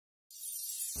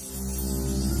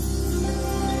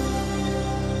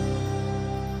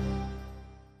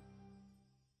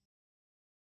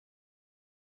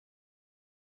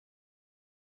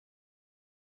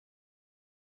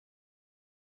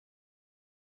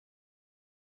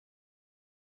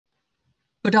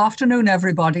Good afternoon,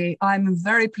 everybody. I'm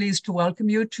very pleased to welcome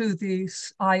you to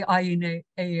this IIEA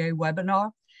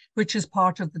webinar, which is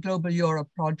part of the Global Europe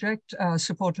project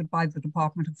supported by the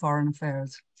Department of Foreign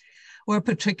Affairs. We're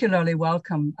particularly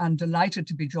welcome and delighted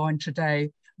to be joined today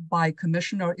by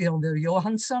Commissioner Ylva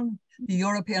Johansson, the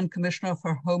European Commissioner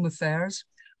for Home Affairs,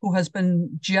 who has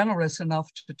been generous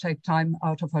enough to take time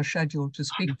out of her schedule to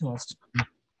speak to us.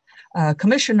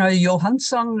 Commissioner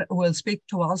Johansson will speak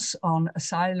to us on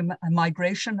asylum and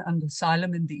migration and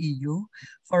asylum in the EU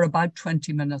for about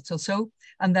 20 minutes or so,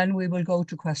 and then we will go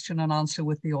to question and answer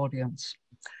with the audience.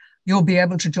 You'll be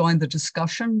able to join the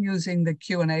discussion using the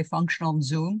Q&A function on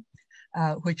Zoom,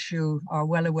 which you are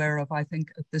well aware of. I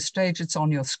think at this stage it's on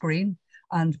your screen,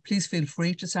 and please feel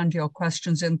free to send your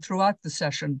questions in throughout the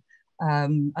session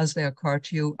as they occur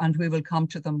to you, and we will come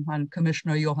to them when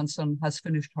Commissioner Johansson has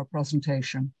finished her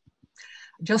presentation.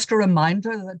 Just a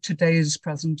reminder that today's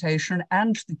presentation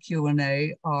and the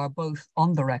Q&A are both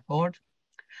on the record.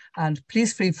 And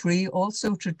please feel free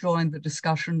also to join the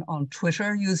discussion on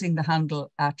Twitter using the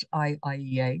handle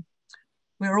 @IIEA.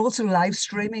 We're also live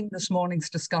streaming this morning's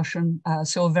discussion,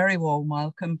 so a very warm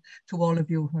welcome to all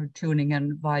of you who are tuning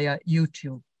in via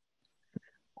YouTube.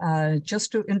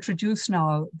 Just to introduce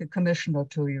now the Commissioner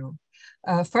to you.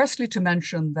 Firstly, to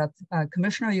mention that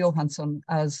Commissioner Johansson,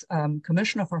 as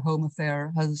Commissioner for Home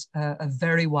Affairs, has a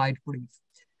very wide brief.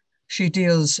 She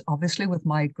deals obviously with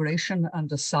migration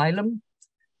and asylum,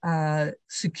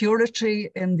 security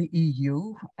in the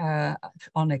EU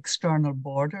on external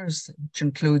borders, which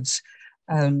includes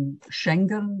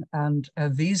Schengen and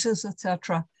visas,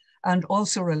 etc., and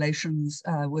also relations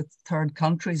with third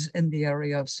countries in the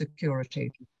area of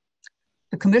security.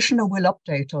 The Commissioner will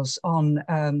update us on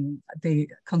the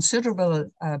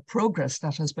considerable progress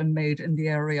that has been made in the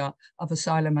area of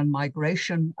asylum and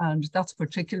migration, and that's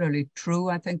particularly true,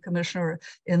 I think, Commissioner,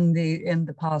 in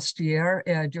the past year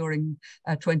during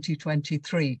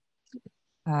 2023.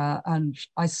 And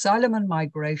asylum and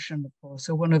migration, of course,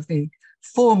 are one of the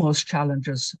foremost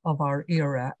challenges of our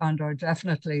era and are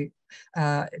definitely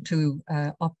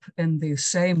up in the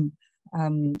same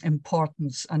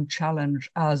importance and challenge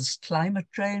as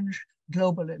climate change,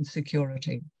 global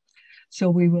insecurity. So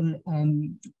we will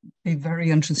be very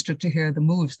interested to hear the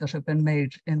moves that have been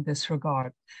made in this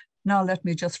regard. Now let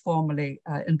me just formally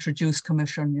introduce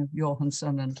Commissioner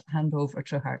Johansson and hand over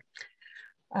to her.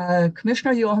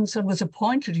 Commissioner Johansson was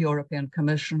appointed European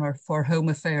Commissioner for Home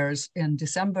Affairs in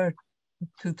December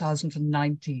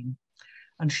 2019,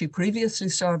 and she previously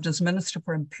served as Minister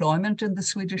for Employment in the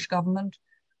Swedish government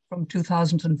from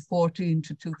 2014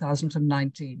 to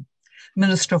 2019,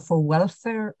 Minister for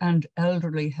Welfare and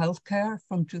Elderly Healthcare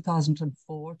from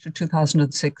 2004 to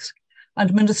 2006,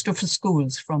 and Minister for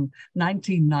Schools from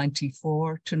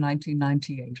 1994 to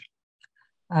 1998.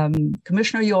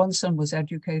 Commissioner Johansson was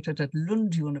educated at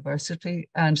Lund University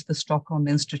and the Stockholm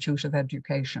Institute of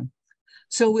Education.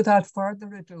 So without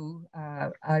further ado,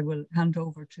 I will hand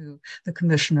over to the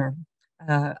Commissioner.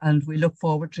 And we look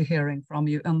forward to hearing from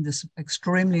you on this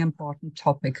extremely important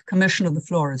topic. Commissioner, the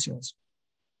floor is yours.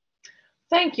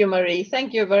 Thank you, Marie.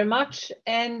 Thank you very much.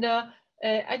 And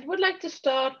I would like to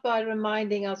start by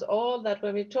reminding us all that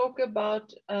when we talk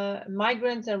about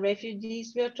migrants and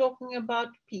refugees, we are talking about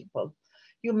people,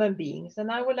 human beings.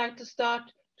 And I would like to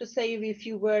start to say a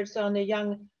few words on a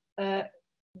young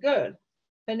girl.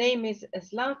 Her name is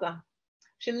Ylva.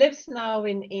 She lives now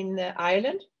in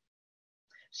Ireland.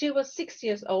 She was 6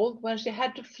 years old when she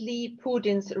had to flee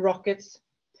Putin's rockets,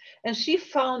 and she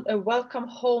found a welcome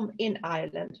home in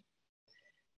Ireland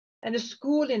and a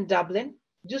school in Dublin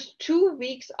just 2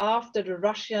 weeks after the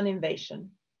Russian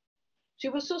invasion. She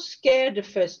was so scared the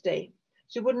first day,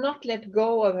 she would not let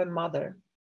go of her mother.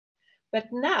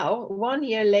 But now, 1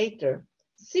 year later,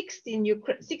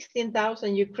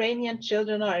 16,000 Ukrainian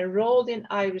children are enrolled in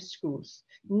Irish schools,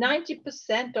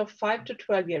 90% of 5 to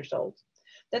 12 years old.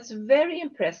 That's very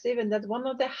impressive, and that's one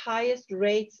of the highest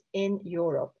rates in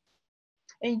Europe.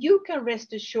 And you can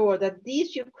rest assured that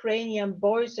these Ukrainian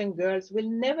boys and girls will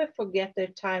never forget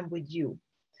their time with you,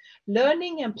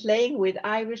 learning and playing with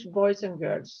Irish boys and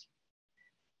girls.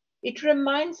 It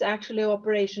reminds actually of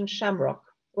Operation Shamrock,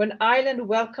 when Ireland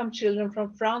welcomed children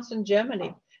from France and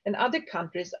Germany and other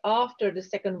countries after the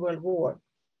Second World War.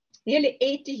 Nearly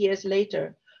 80 years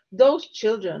later, those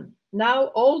children,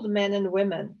 now old men and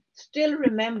women, still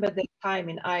remember their time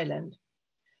in Ireland.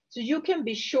 So you can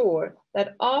be sure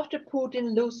that after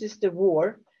Putin loses the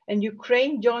war and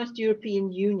Ukraine joins the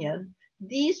European Union,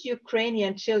 these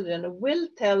Ukrainian children will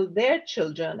tell their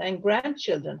children and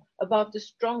grandchildren about the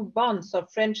strong bonds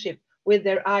of friendship with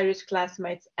their Irish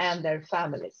classmates and their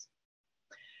families.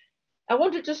 I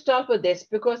wanted to start with this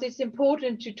because it's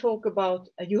important to talk about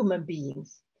human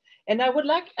beings. And I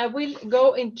will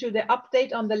go into the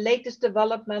update on the latest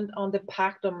development on the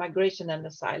Pact on Migration and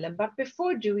Asylum. But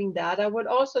before doing that, I would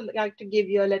also like to give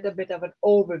you a little bit of an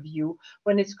overview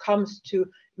when it comes to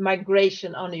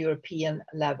migration on a European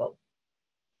level.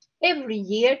 Every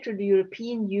year to the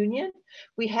European Union,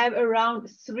 we have around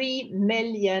 3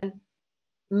 million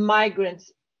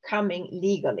migrants coming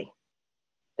legally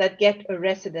that get a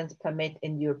residence permit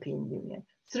in the European Union.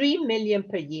 3 million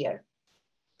per year.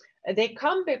 They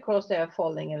come because they are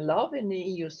falling in love in the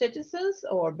EU citizens,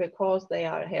 or because they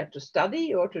are here to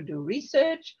study or to do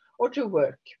research or to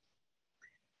work.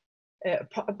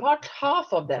 About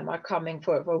half of them are coming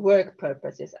for work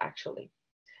purposes, actually.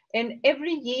 And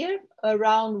every year,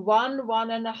 around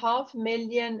 1.5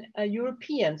 million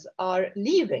Europeans are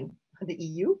leaving the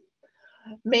EU,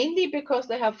 mainly because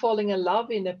they have fallen in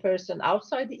love in a person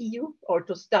outside the EU, or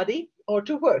to study, or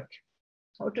to work,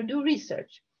 or to do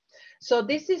research. So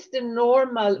this is the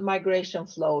normal migration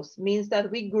flows, means that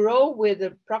we grow with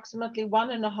approximately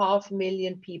 1.5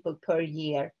 million people per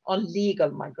year on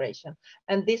legal migration,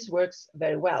 and this works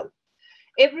very well.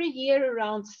 Every year,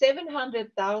 around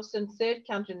 700,000 third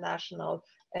country nationals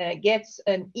gets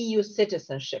an EU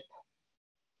citizenship.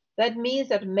 That means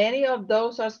that many of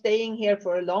those are staying here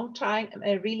for a long time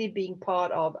and really being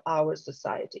part of our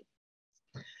society.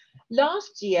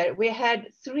 Last year, we had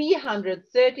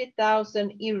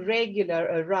 330,000 irregular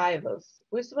arrivals,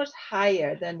 which was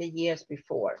higher than the years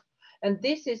before. And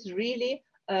this is really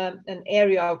an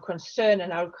area of concern,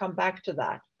 and I'll come back to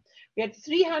that. We had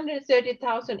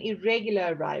 330,000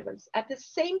 irregular arrivals. At the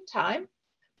same time,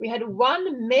 we had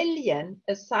 1 million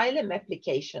asylum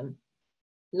applications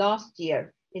last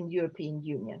year in the European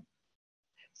Union,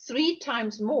 3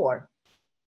 times more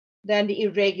than the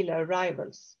irregular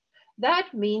arrivals.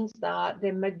 That means that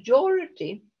the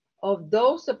majority of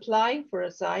those applying for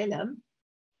asylum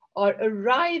are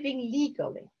arriving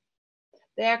legally.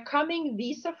 They are coming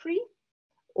visa-free,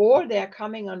 or they are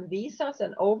coming on visas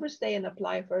and overstay and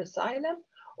apply for asylum,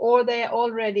 or they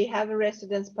already have a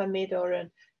residence permit or a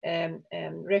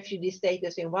refugee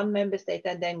status in one member state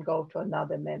and then go to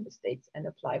another member state and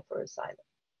apply for asylum.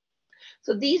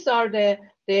 So these are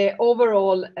the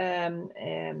overall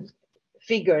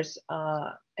figures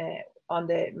on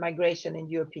the migration in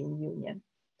the European Union.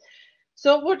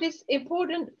 So what is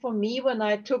important for me when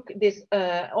I took this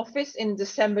office in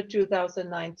December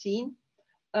 2019,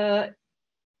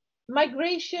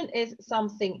 migration is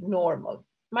something normal.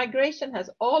 Migration has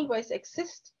always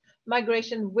existed.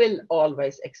 Migration will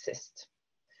always exist.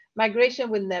 Migration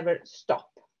will never stop.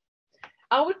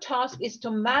 Our task is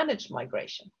to manage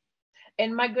migration.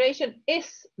 And migration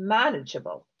is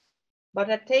manageable, but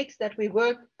it takes that we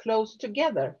work close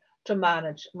together to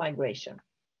manage migration.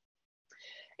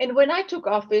 And when I took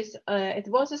office, it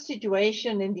was a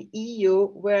situation in the EU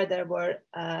where there were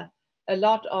the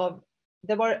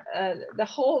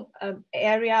whole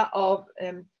area of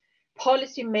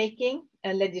policy making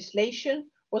and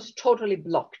legislation was totally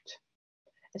blocked.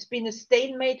 It's been a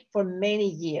stalemate for many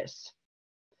years.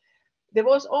 There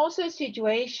was also a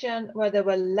situation where there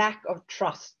was lack of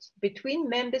trust between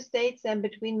member states and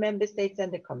between member states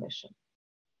and the Commission.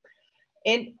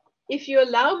 And if you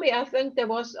allow me, I think there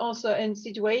was also a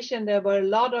situation, there were a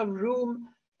lot of room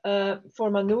for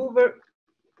maneuver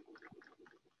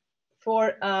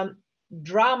for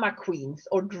drama queens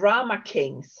or drama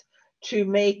kings to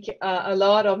make a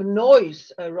lot of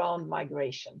noise around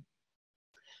migration.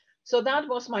 So that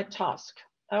was my task.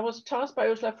 I was tasked by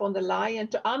Ursula von der Leyen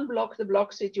to unblock the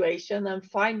block situation and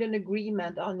find an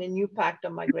agreement on a new pact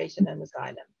on migration and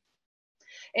asylum.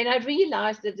 And I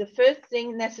realized that the first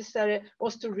thing necessary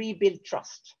was to rebuild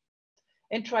trust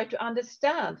and try to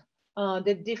understand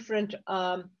the different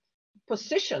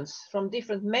positions from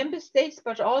different member states,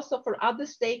 but also for other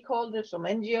stakeholders, from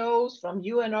NGOs, from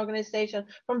UN organizations,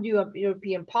 from the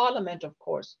European Parliament, of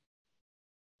course.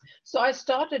 So I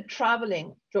started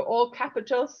traveling to all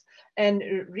capitals and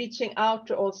reaching out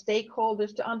to all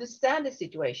stakeholders to understand the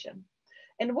situation.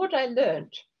 And what I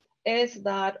learned is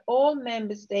that all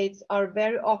member states are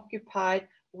very occupied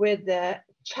with the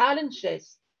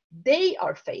challenges they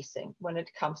are facing when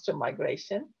it comes to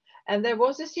migration. And there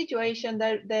was a situation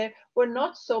that they were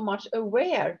not so much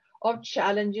aware of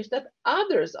challenges that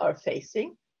others are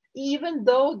facing, even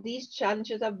though these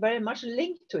challenges are very much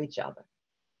linked to each other.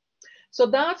 So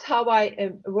that's how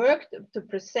I worked to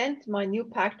present my new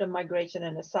Pact on Migration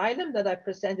and Asylum that I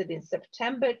presented in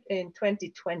September in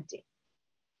 2020.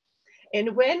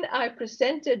 And when I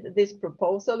presented this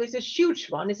proposal, it's a huge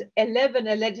one. It's 11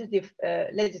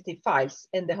 legislative files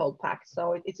in the whole pact,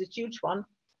 so it's a huge one.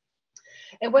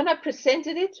 And when I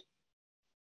presented it,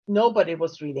 nobody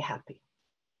was really happy.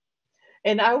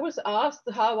 And I was asked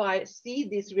how I see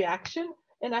this reaction,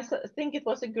 and I think it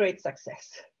was a great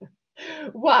success.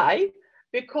 Why?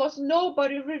 Because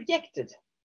nobody rejected.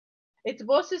 It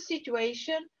was a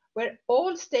situation where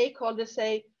all stakeholders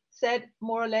said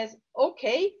more or less,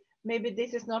 okay, maybe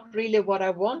this is not really what I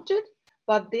wanted,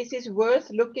 but this is worth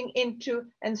looking into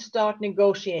and start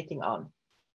negotiating on.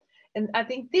 And I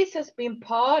think this has been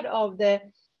part of the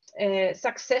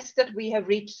success that we have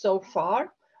reached so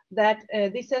far, that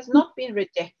this has not been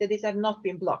rejected, this has not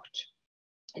been blocked.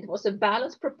 It was a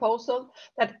balanced proposal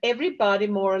that everybody,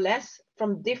 more or less,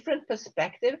 from different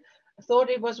perspectives, thought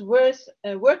it was worth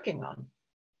working on.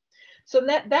 So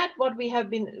that what we have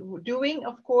been doing,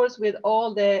 of course, with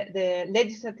all the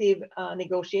legislative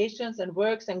negotiations and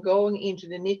works and going into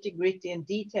the nitty-gritty and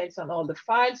details on all the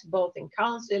files, both in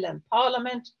council and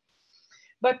parliament.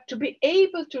 But to be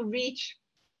able to reach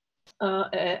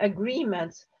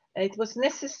agreements, it was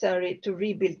necessary to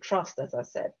rebuild trust, as I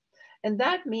said. And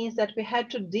that means that we had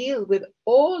to deal with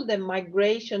all the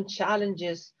migration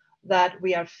challenges that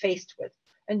we are faced with.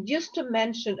 And just to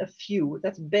mention a few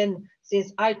that's been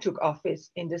since I took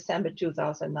office in December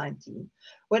 2019.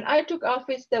 When I took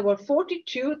office, there were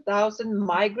 42,000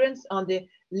 migrants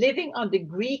living on the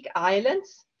Greek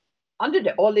islands, under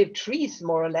the olive trees,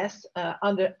 more or less,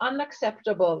 under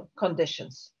unacceptable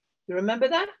conditions. You remember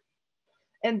that?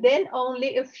 And then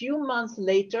only a few months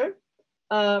later,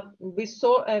 we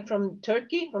saw from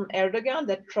Turkey, from Erdogan,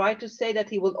 that tried to say that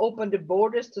he will open the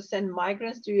borders to send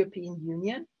migrants to the European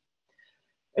Union.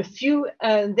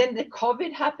 Then the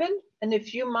COVID happened, and a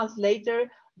few months later,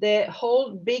 the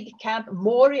whole big camp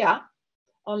Moria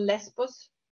on Lesbos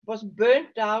was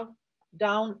burnt down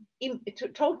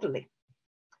totally.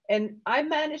 And I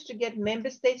managed to get member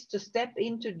states to step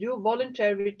in to do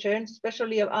voluntary returns,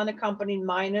 especially of unaccompanied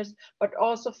minors, but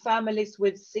also families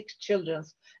with 6 children.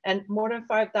 And more than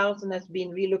 5,000 has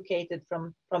been relocated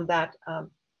from that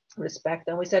respect.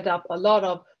 And we set up a lot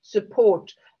of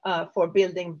support for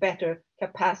building better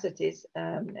capacities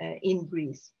in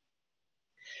Greece.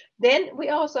 Then we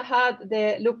also had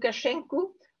the Lukashenko,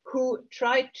 who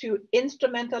tried to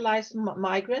instrumentalize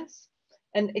migrants.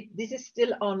 And this is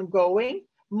still ongoing,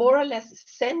 more or less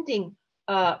selling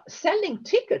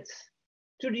tickets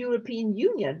to the European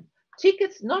Union,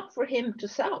 tickets not for him to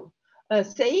sell,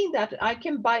 saying that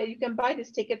you can buy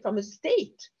this ticket from a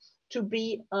state to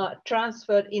be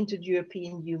transferred into the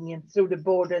European Union through the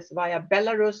borders via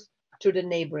Belarus to the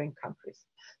neighboring countries.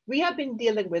 We have been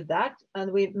dealing with that,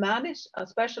 and we managed,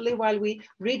 especially while we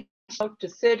reached out to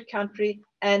third country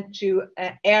and to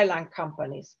airline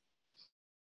companies.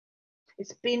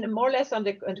 It's been more or less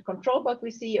under control, but we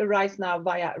see a rise now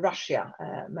via Russia,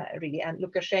 really. And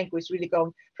Lukashenko is really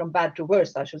going from bad to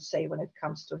worse, I should say, when it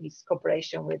comes to his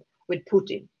cooperation with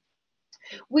Putin.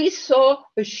 We saw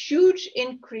a huge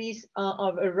increase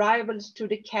of arrivals to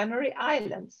the Canary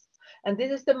Islands. And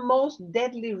this is the most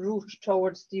deadly route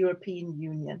towards the European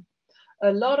Union.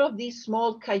 A lot of these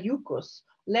small cayucos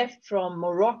left from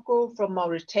Morocco, from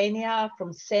Mauritania,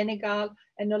 from Senegal,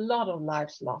 and a lot of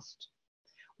lives lost.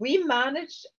 We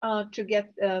managed to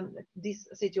get this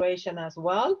situation as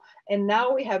well. And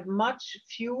now we have much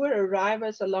fewer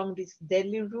arrivals along these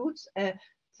deadly routes,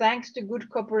 thanks to good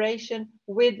cooperation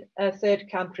with third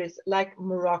countries like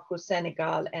Morocco,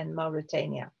 Senegal, and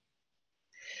Mauritania.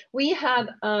 We had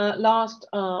last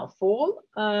fall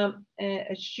a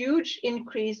huge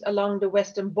increase along the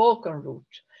Western Balkan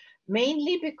route,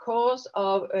 mainly because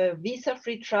of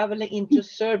visa-free traveling into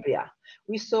Serbia.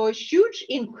 We saw a huge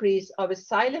increase of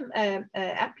asylum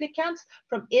applicants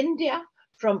from India,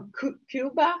 from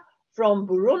Cuba, from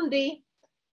Burundi,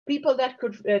 people that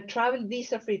could travel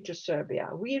visa-free to Serbia.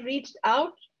 We reached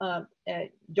out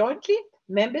jointly,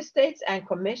 member states and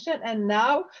commission, and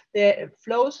now the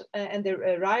flows and the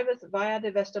arrivals via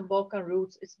the Western Balkan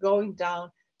routes is going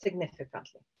down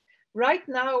significantly. Right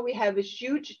now, we have a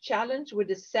huge challenge with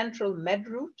the Central Med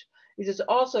route. This is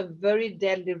also a very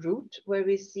deadly route where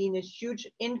we've seen a huge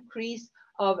increase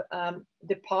of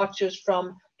departures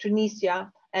from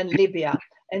Tunisia and Libya.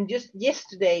 And just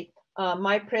yesterday,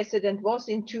 my president was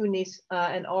in Tunis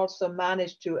and also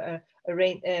managed to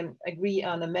agree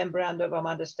on a memorandum of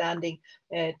understanding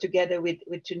together with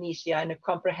Tunisia in a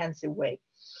comprehensive way.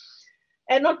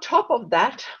 And on top of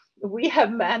that, we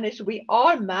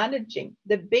are managing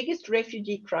the biggest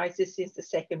refugee crisis since the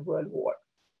Second World War.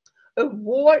 A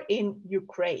war in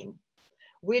Ukraine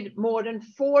with more than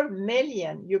 4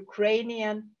 million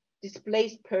Ukrainian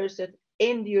displaced persons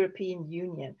in the European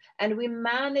Union. And we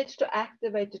managed to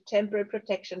activate the Temporary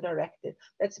Protection Directive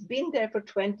that's been there for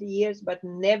 20 years but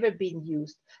never been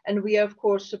used. And we are, of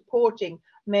course, supporting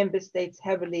member states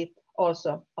heavily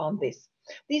also on this.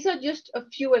 These are just a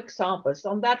few examples.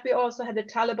 On that, we also had the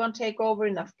Taliban takeover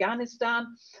in Afghanistan,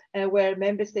 where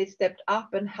member states stepped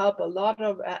up and helped a lot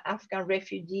of Afghan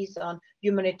refugees on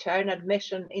humanitarian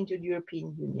admission into the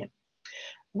European Union.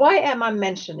 Why am I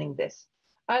mentioning this?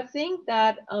 I think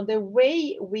that the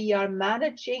way we are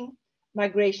managing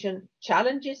migration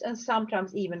challenges and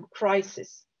sometimes even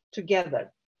crises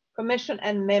together, Commission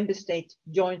and member states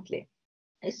jointly,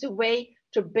 is a way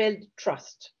to build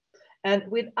trust. And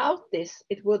without this,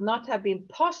 it would not have been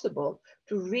possible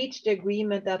to reach the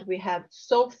agreement that we have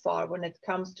so far when it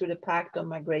comes to the Pact on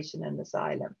Migration and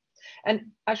Asylum. And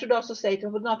I should also say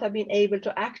it would not have been able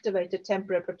to activate the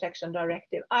Temporary Protection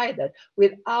Directive either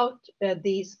without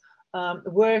these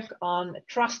work on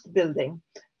trust building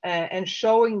and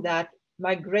showing that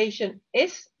migration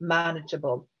is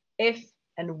manageable if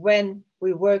and when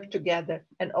we work together,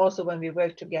 and also when we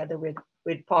work together with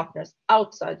partners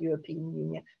outside the European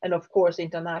Union, and of course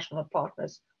international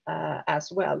partners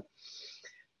as well.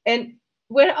 And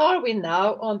where are we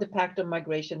now on the Pact on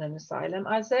Migration and Asylum?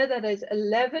 I said that there's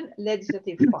 11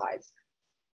 legislative files.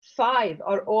 5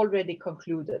 are already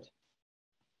concluded.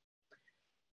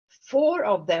 4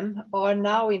 of them are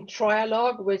now in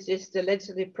trialogue, which is the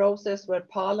legislative process where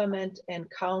Parliament and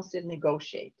Council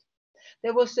negotiate.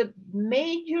 There was a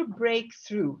major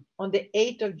breakthrough on the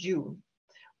 8th of June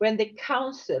when the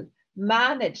Council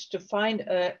managed to find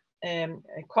a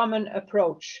common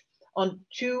approach on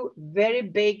 2 very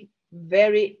big,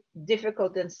 very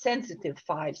difficult and sensitive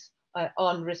files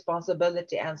on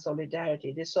responsibility and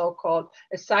solidarity, the so-called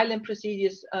Asylum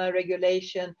Procedures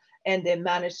Regulation and the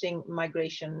Managing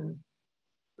Migration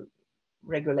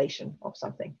Regulation of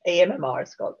something, AMMR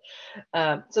is called.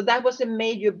 So that was a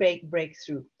major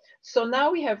breakthrough. So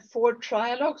now we have 4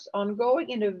 trialogues ongoing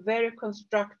in a very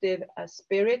constructive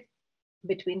spirit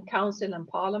between Council and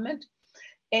Parliament.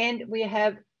 And we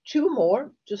have 2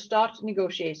 more to start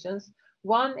negotiations.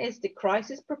 One is the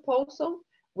crisis proposal,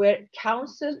 where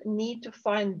Council need to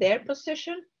find their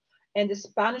position, and the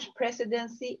Spanish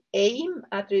presidency aim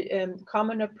at a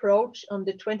common approach on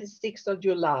the 26th of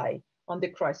July on the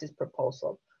crisis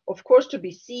proposal. Of course, to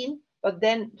be seen, but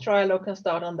then trialogue can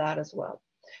start on that as well.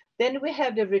 Then we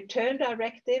have the return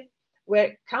directive,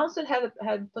 where Council have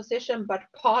a position, but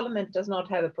Parliament does not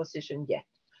have a position yet.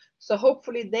 So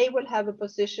hopefully they will have a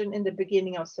position in the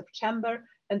beginning of September,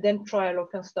 and then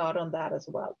trialogue can start on that as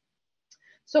well.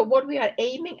 So what we are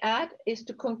aiming at is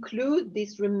to conclude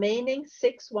these remaining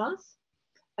 6 ones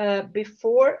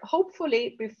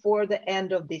hopefully before the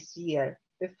end of this year,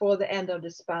 before the end of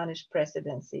the Spanish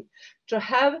presidency, to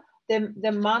have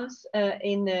the months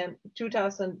in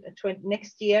 2020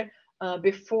 next year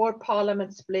before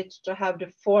Parliament split, to have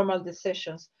the formal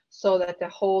decisions so that the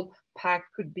whole pact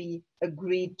could be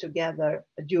agreed together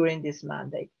during this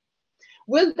mandate.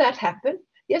 Will that happen?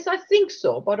 Yes, I think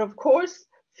so. But of course,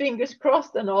 fingers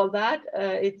crossed and all that,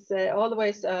 it's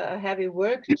always a heavy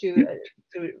work to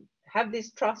have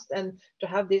this trust and to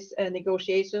have these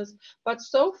negotiations. But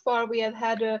so far we have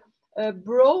had a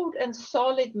broad and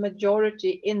solid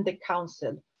majority in the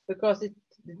Council, because the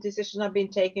decisions have been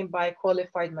taken by a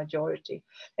qualified majority.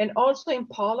 And also in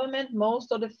Parliament,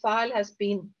 most of the file has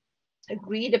been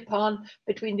agreed upon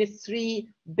between the 3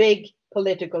 big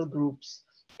political groups.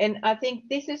 And I think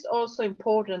this is also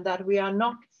important, that we are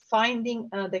not finding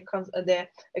the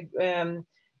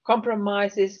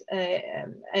compromises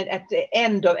at the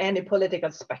end of any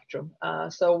political spectrum.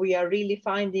 So we are really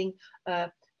finding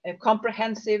a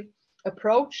comprehensive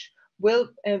approach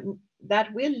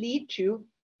that will lead to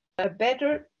a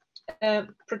better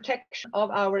protection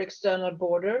of our external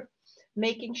border,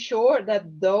 making sure that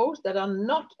those that are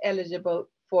not eligible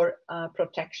for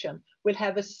protection will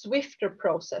have a swifter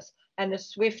process and a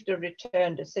swifter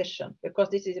return decision, because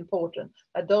this is important,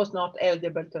 that those not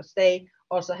eligible to stay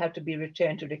also have to be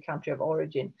returned to the country of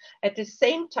origin. At the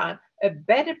same time, a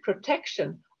better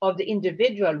protection of the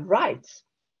individual rights,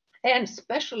 and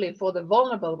especially for the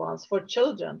vulnerable ones, for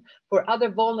children, for other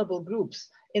vulnerable groups,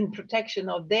 in protection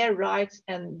of their rights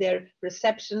and their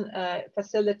reception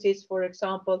facilities, for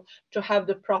example, to have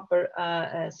the proper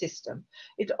system.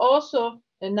 It also,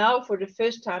 now for the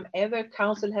first time ever,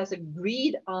 Council has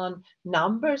agreed on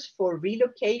numbers for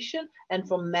relocation and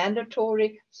for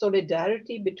mandatory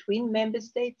solidarity between member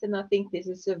states. And I think this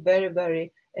is a very,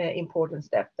 very important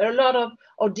step. There are a lot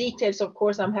of details, of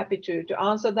course. I'm happy to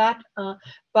answer that.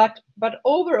 But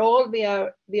overall, we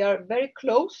are very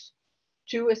close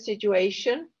to a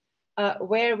situation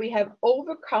where we have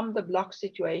overcome the block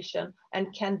situation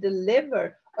and can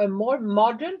deliver a more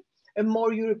modern, a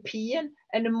more European,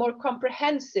 and a more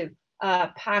comprehensive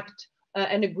pact,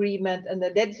 an agreement, and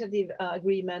the legislative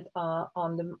agreement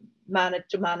on the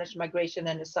to manage migration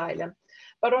and asylum.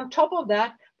 But on top of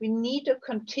that, we need to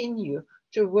continue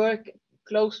to work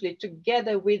closely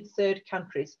together with third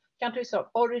countries, countries of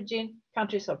origin,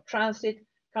 countries of transit,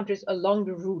 countries along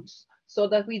the routes, so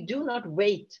that we do not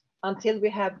wait until we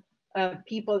have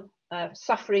people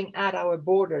suffering at our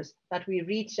borders, that we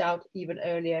reach out even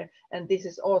earlier. And this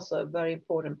is also a very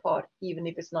important part, even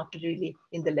if it's not really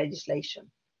in the legislation.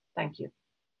 Thank you.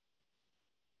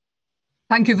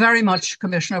 Thank you very much,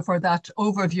 Commissioner, for that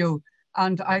overview.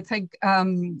 And I think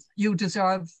you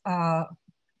deserve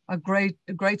a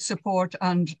great support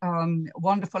and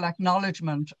wonderful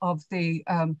acknowledgement of the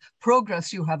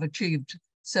progress you have achieved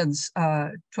since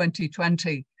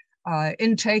 2020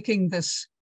 in taking this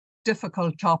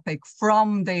difficult topic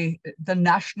from the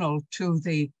national to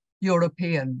the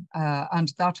European.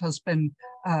 And that has been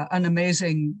an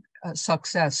amazing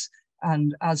success.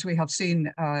 And as we have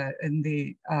seen in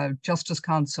the Justice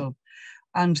Council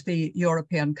and the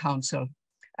European Council.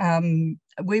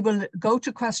 We will go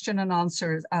to question and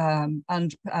answer.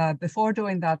 And before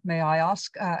doing that, may I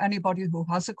ask anybody who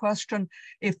has a question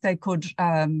if they could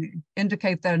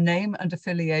indicate their name and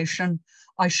affiliation.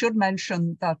 I should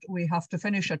mention that we have to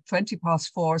finish at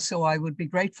 4:20, so I would be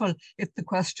grateful if the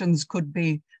questions could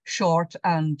be short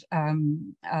and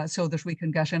so that we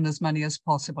can get in as many as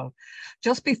possible.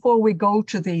 Just before we go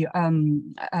to the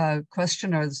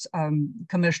questioners,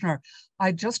 Commissioner,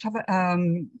 I just have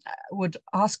would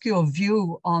ask your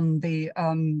view on the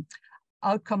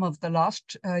outcome of the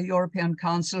last European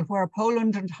Council, where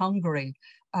Poland and Hungary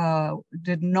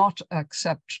did not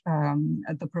accept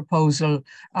the proposal,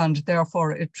 and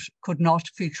therefore it could not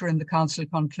feature in the Council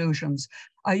conclusions.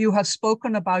 You have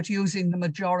spoken about using the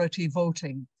majority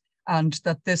voting, and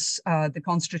that this the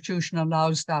Constitution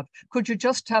allows that. Could you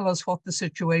just tell us what the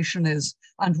situation is,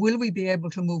 and will we be able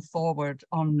to move forward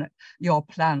on your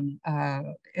plan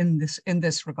in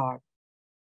this regard?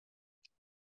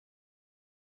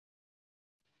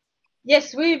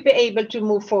 Yes, we'll be able to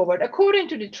move forward. According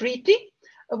to the treaty,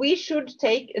 we should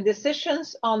take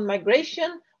decisions on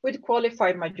migration with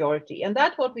qualified majority. And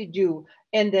that's what we do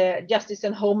in the Justice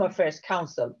and Home Affairs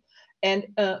Council. And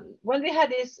when we had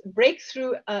this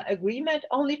breakthrough agreement,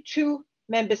 only 2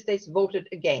 member states voted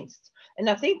against. And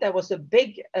I think that was a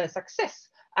big success,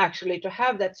 actually, to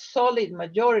have that solid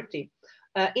majority.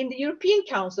 In the European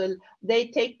Council, they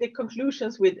take the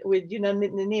conclusions with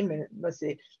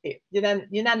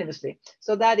unanimously.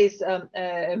 So that is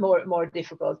more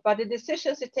difficult. But the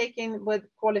decisions are taken with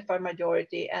qualified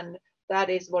majority, and that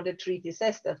is what the treaty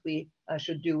says that we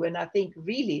should do. And I think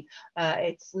really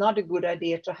it's not a good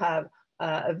idea to have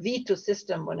a veto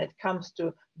system when it comes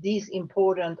to these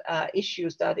important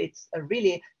issues that it's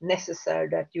really necessary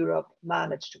that Europe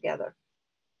manage together.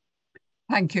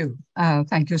 Thank you.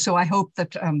 Thank you. So I hope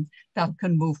that that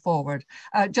can move forward.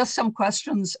 Just some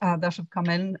questions that have come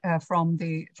in from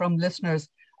listeners.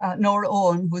 Nora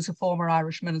Owen, who is a former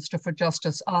Irish Minister for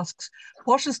Justice, asks,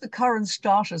 what is the current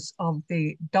status of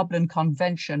the Dublin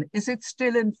Convention? Is it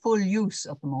still in full use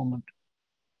at the moment?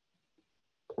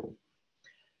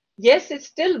 Yes, it's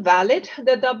still valid,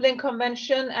 the Dublin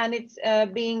Convention, and it's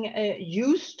being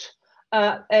used.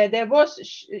 There was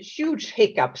huge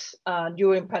hiccups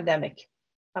during pandemic,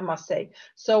 I must say.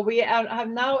 So we have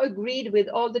now agreed with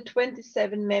all the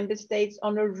 27 member states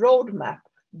on a roadmap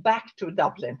back to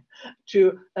Dublin,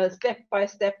 to step by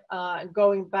step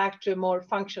going back to a more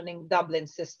functioning Dublin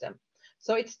system.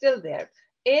 So it's still there.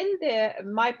 In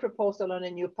my proposal on a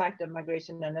new pact on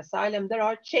migration and asylum, there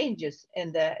are changes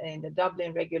in the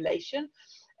Dublin regulation.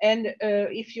 And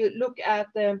if you look at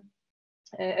the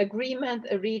agreement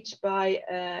reached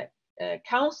by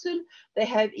Council, they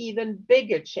have even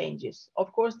bigger changes.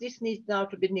 Of course, this needs now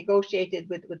to be negotiated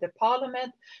with the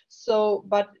Parliament. So,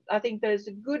 but I think there's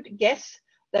a good guess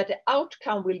that the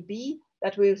outcome will be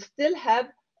that we'll still have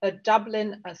a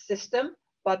Dublin system,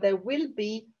 but there will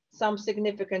be some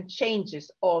significant changes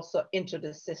also into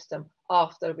the system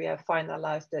after we have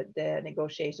finalized the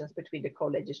negotiations between the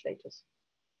co-legislators.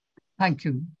 Thank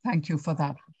you. Thank you for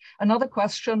that. Another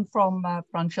question from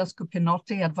Francesco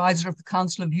Pinotti, advisor of the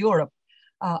Council of Europe,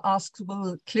 asks,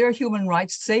 will clear human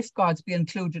rights safeguards be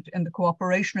included in the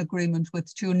cooperation agreement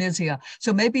with Tunisia?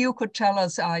 So maybe you could tell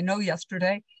us, I know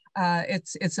yesterday,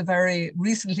 it's a very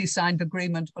recently signed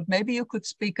agreement, but maybe you could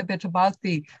speak a bit about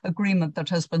the agreement that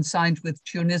has been signed with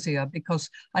Tunisia, because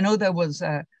I know there was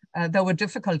There were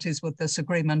difficulties with this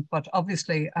agreement, but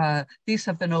obviously these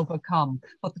have been overcome.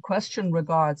 But the question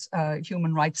regards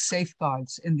human rights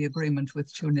safeguards in the agreement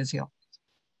with Tunisia.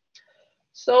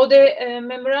 So the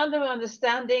Memorandum of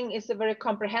Understanding is a very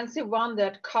comprehensive one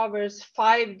that covers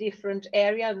 5 different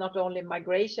areas, not only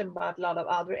migration, but a lot of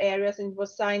other areas. And it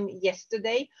was signed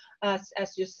yesterday,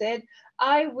 as you said.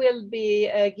 I will be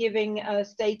giving a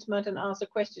statement and answer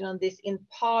question on this in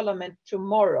Parliament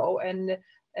tomorrow. And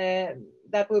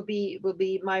that will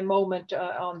be my moment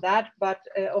on that. But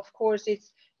of course,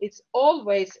 it's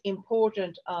always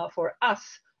important for us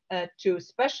to,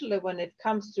 especially when it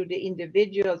comes to the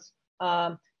individuals,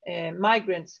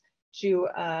 migrants, to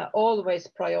always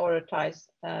prioritize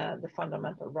the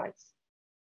fundamental rights.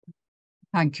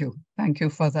 Thank you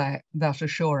for that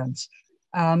assurance.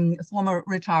 Former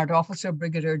retired officer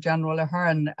Brigadier General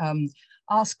Ahern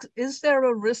asks, is there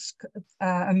a risk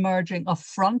emerging of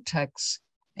Frontex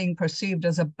being perceived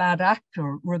as a bad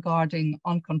actor regarding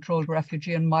uncontrolled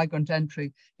refugee and migrant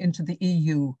entry into the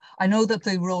EU? I know that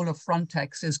the role of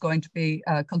Frontex is going to be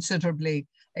considerably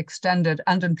extended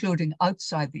and including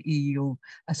outside the EU.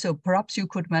 So perhaps you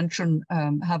could mention,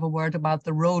 have a word about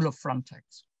the role of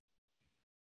Frontex.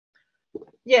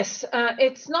 Yes,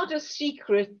 it's not a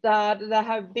secret that there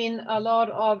have been a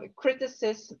lot of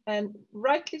criticism, and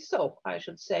rightly so, I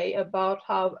should say, about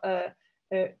how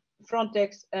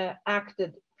Frontex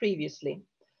acted previously.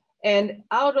 And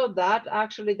out of that,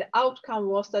 actually, the outcome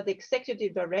was that the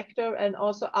executive director and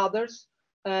also others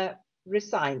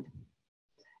resigned.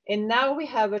 And now we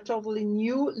have a totally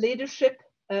new leadership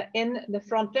in the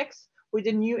Frontex with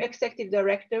a new executive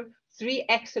director, 3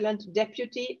 excellent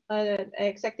deputy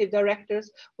executive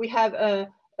directors. We have a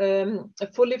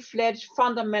fully fledged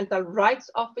fundamental rights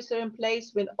officer in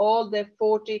place with all the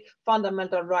 40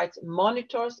 fundamental rights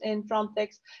monitors in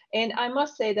Frontex. And I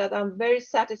must say that I'm very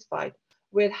satisfied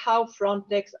with how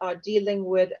Frontex are dealing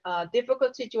with a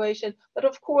difficult situation that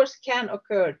of course can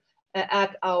occur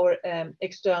at our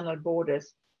external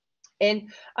borders.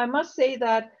 And I must say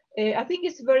that I think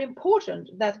it's very important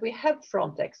that we have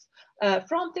Frontex.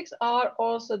 Frontex are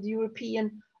also the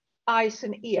European eyes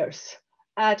and ears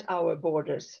at our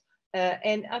borders.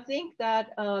 And I think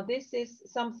that this is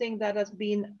something that has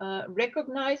been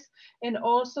recognized, and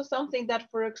also something that,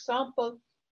 for example,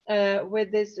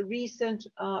 with this recent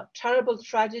terrible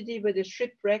tragedy with the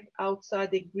shipwreck outside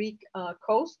the Greek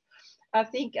coast, I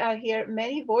think I hear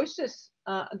many voices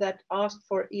that ask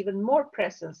for even more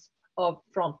presence of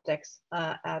Frontex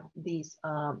at these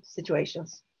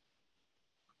situations.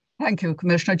 Thank you,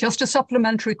 Commissioner. Just a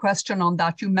supplementary question on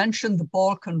that. You mentioned the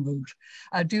Balkan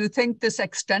route. Do you think this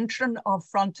extension of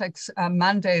Frontex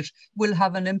mandate will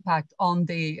have an impact on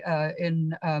the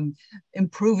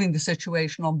improving the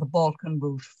situation on the Balkan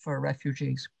route for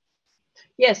refugees?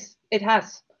 Yes, it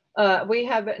has. We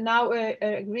have now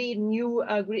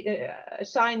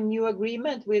signed new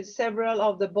agreement with several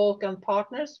of the Balkan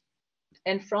partners,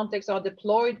 and Frontex are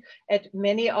deployed at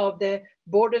many of the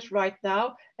borders right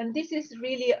now. And this is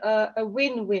really a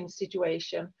win-win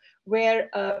situation where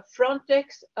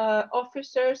Frontex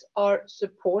officers are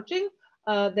supporting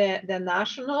the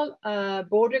national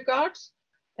border guards,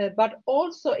 but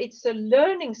also it's a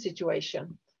learning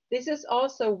situation. This is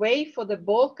also a way for the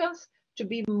Balkans to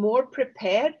be more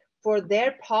prepared for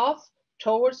their path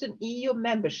towards an EU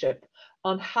membership,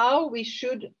 on how we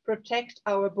should protect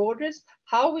our borders,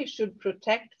 how we should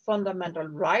protect fundamental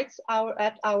rights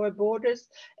at our borders,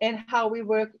 and how we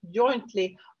work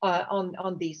jointly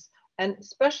on these. And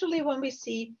especially when we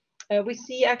see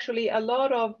actually a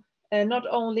lot of not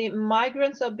only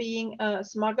migrants are being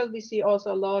smuggled, we see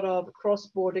also a lot of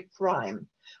cross-border crime.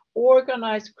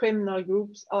 Organized criminal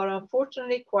groups are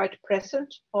unfortunately quite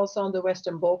present also on the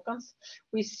Western Balkans.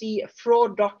 We see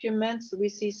fraud documents, we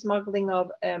see smuggling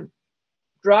of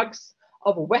drugs,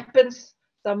 of weapons.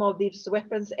 Some of these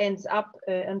weapons ends up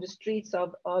on the streets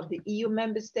of the EU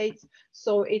member states.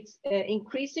 So it's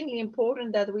increasingly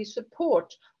important that we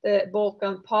support the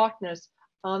Balkan partners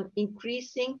on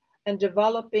increasing and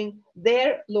developing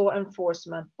their law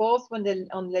enforcement, both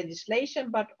on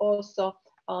legislation, but also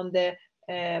on the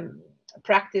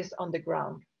practice on the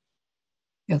ground.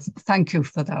 Yes, thank you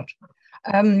for that.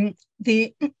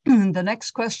 The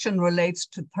next question relates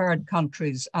to third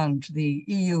countries and the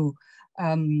EU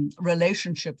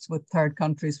relationships with third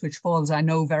countries, which falls, I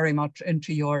know, very much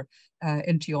into your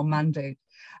mandate.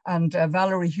 And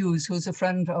Valerie Hughes, who's a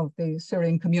friend of the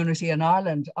Syrian community in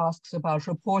Ireland, asks about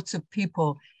reports of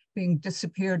people being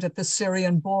disappeared at the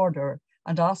Syrian border,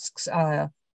 and asks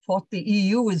what the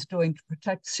EU is doing to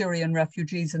protect Syrian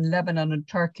refugees in Lebanon and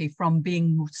Turkey from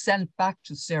being sent back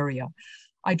to Syria.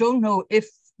 I don't know if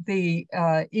the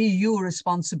EU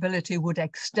responsibility would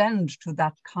extend to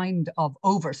that kind of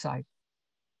oversight?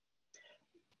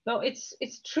 No,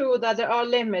 it's true that there are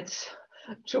limits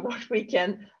to what we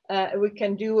can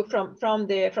do from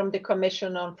the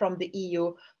Commission and from the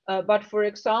EU. But for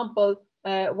example,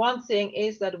 one thing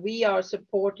is that we are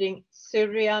supporting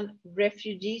Syrian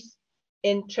refugees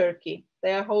in Turkey.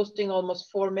 They are hosting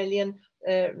almost 4 million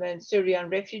Syrian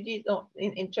refugees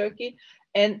in Turkey.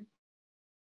 And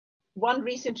one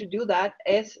reason to do that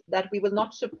is that we will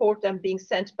not support them being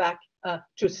sent back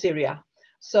to Syria.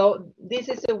 So this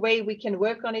is a way we can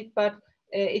work on it, but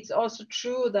it's also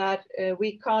true that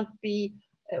we can't be,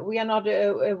 we are not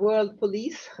a world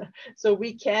police, so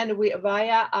we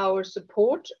via our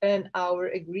support and our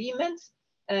agreements.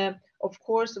 Of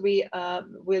course, we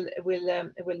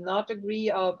will not agree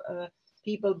of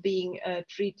people being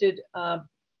treated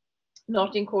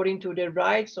not according to their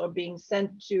rights or being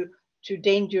sent to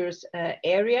dangerous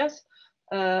areas,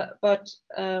 but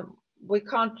we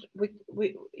can't.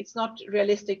 It's not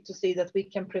realistic to say that we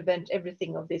can prevent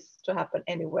everything of this to happen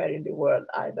anywhere in the world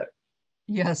either.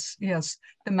 Yes, yes,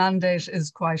 the mandate is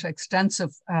quite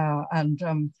extensive, and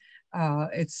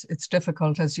it's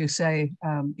difficult, as you say,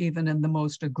 even in the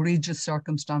most egregious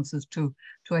circumstances, to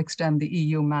extend the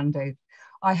EU mandate.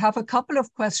 I have a couple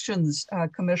of questions,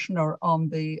 Commissioner, on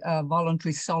the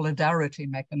voluntary solidarity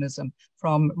mechanism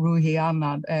from Ruhi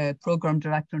Ahmad, Programme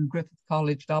Director in Griffith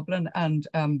College Dublin, and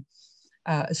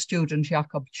a student,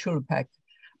 Jakob Chulpek.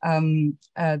 The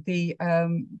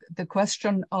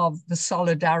question of the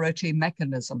solidarity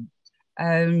mechanism.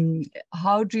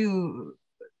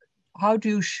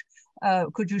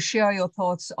 Could you share your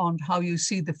thoughts on how you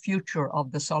see the future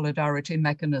of the solidarity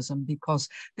mechanism? Because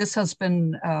this has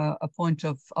been a point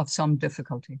of some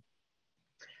difficulty.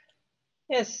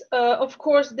 Yes, of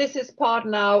course, this is part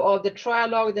now of the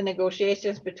trialogue, the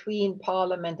negotiations between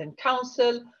Parliament and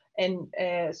Council. And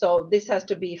so this has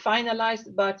to be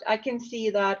finalized, but I can see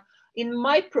that in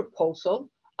my proposal,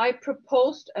 I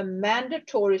proposed a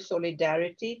mandatory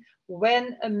solidarity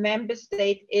when a member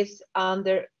state is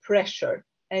under pressure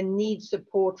and needs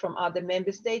support from other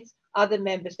member states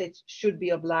should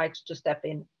be obliged to step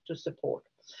in to support.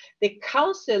 The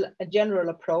Council general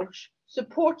approach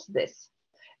supports this.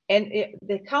 And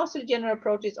the Council general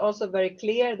approach is also very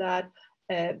clear that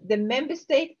the member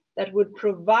state that would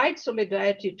provide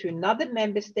solidarity to another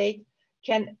member state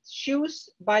can choose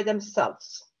by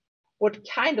themselves what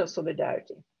kind of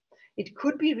solidarity. It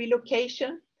could be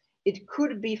relocation, it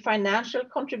could be financial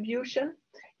contribution,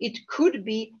 it could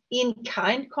be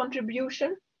in-kind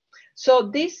contribution. So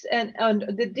this and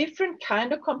the different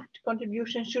kind of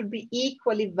contribution should be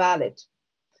equally valued.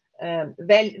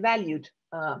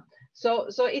 So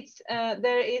it's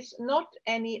there is not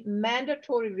any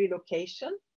mandatory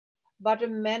relocation, but a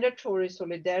mandatory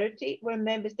solidarity where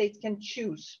member states can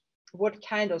choose what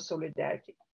kind of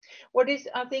solidarity. What is,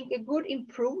 I think, a good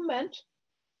improvement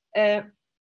that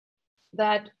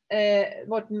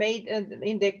what made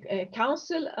in the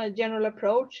Council general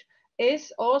approach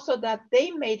is also that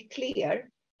they made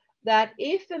clear that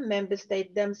if a member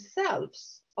state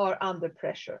themselves are under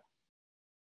pressure,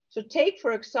 so take,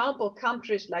 for example,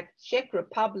 countries like Czech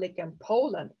Republic and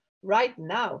Poland right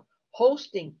now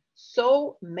hosting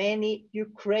so many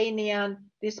Ukrainian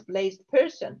displaced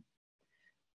persons.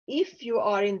 If you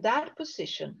are in that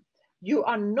position, you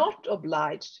are not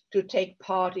obliged to take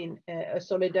part in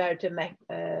solidarity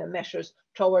measures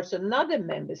towards another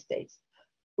member state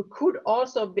who could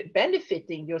also be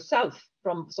benefiting yourself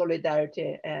from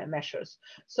solidarity measures.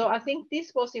 So I think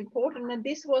this was important, and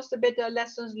this was a bit of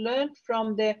lessons learned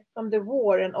from the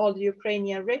war and all the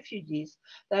Ukrainian refugees,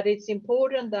 that it's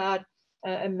important that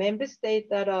a member state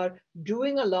that are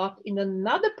doing a lot in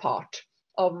another part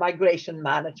of migration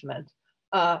management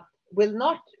will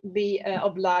not be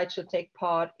obliged to take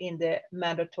part in the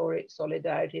mandatory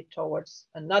solidarity towards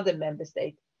another member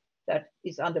state that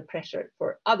is under pressure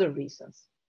for other reasons.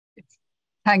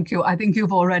 Thank you. I think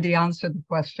you've already answered the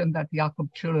question that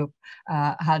Jakob Chulup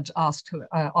had asked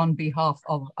on behalf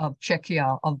of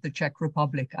Czechia, of the Czech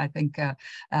Republic. I think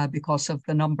because of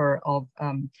the number of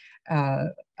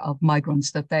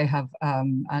migrants that they have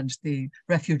and the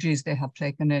refugees they have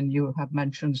taken in, you have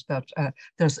mentioned that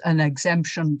there's an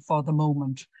exemption for the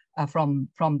moment from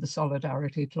the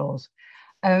solidarity clause.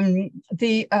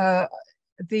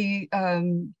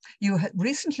 You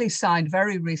recently signed,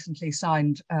 very recently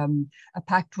signed,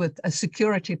 a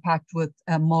security pact with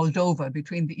Moldova,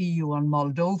 between the EU and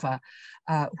Moldova,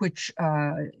 which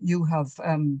you have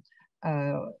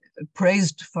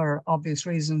praised for obvious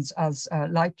reasons as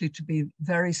likely to be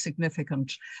very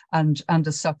significant and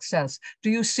a success. Do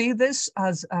you see this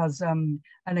as an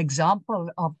example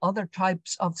of other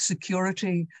types of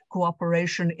security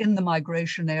cooperation in the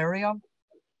migration area?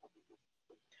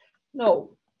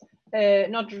 No,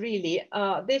 not really.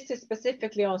 This is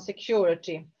specifically on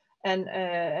security and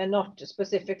not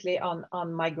specifically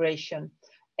on migration.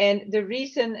 And the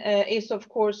reason is, of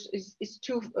course, is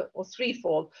two or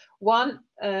threefold. One,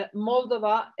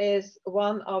 Moldova is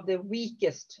one of the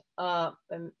weakest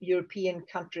European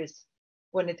countries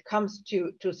when it comes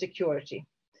to security.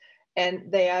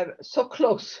 And they are so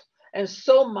close and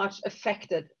so much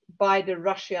affected by the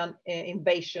Russian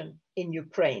invasion in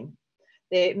Ukraine.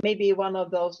 They may be one of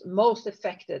those most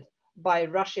affected by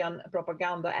Russian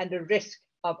propaganda and the risk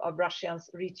of Russians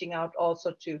reaching out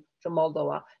also to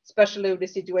Moldova, especially with the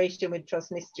situation with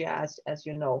Transnistria, as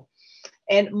you know.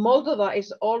 And Moldova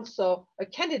is also a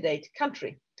candidate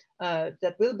country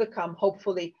that will become,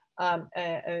 hopefully,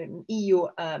 an EU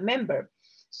member.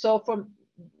 So for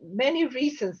many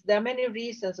reasons, there are many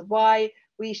reasons why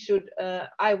we should,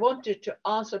 I wanted to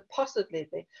answer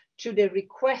positively to the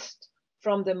request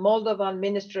from the Moldovan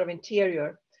Minister of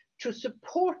Interior to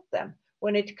support them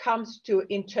when it comes to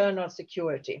internal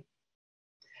security.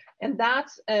 And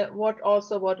that's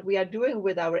what we are doing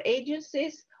with our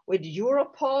agencies, with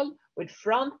Europol, with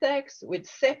Frontex, with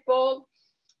CEPOL,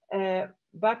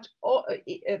 but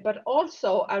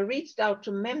also I reached out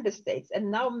to member states, and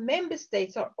now member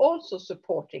states are also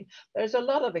supporting. There's a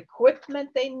lot of equipment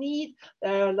they need,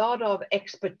 there are a lot of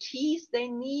expertise they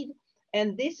need,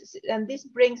 and this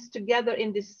brings together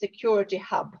in this security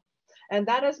hub. And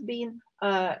that has been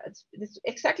it's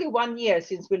exactly 1 year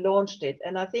since we launched it.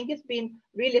 And I think it's been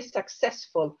really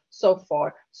successful so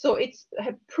far. So it's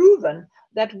proven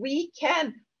that we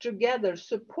can together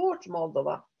support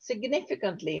Moldova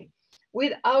significantly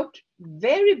without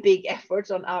very big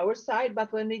efforts on our side.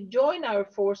 But when we join our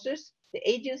forces, the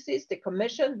agencies, the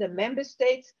Commission, the member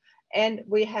states, and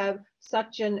we have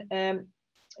such an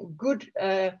good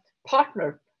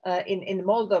partner in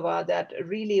Moldova that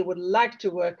really would like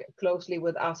to work closely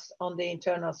with us on the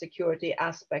internal security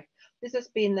aspect. This has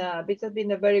been a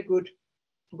very good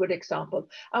example.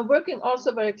 I'm working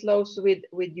also very close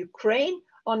with Ukraine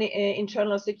on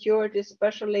internal security,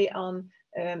 especially on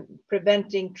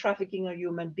preventing trafficking of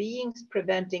human beings,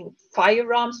 preventing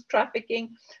firearms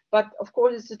trafficking. But of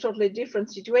course, it's a totally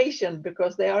different situation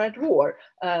because they are at war.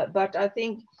 But I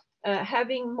think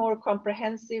having more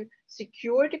comprehensive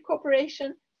security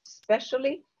cooperation,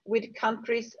 especially with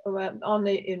countries on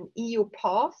an EU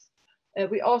path.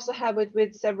 We also have it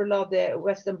with several of the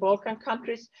Western Balkan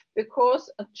countries, because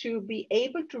to be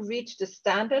able to reach the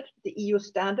standard, the EU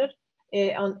standard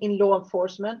in law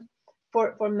enforcement,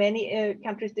 for many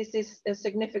countries, this is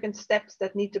significant steps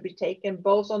that need to be taken,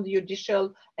 both on the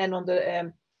judicial and on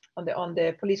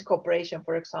the police cooperation,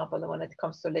 for example, when it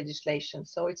comes to legislation.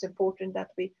 So it's important that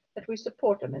we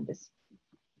support them in this.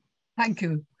 Thank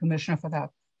you, Commissioner, for that.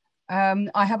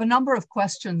 I have a number of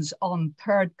questions on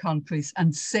third countries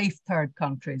and safe third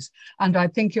countries. And I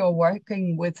think you're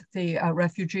working with the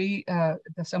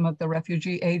some of the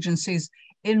refugee agencies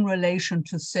in relation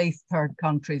to safe third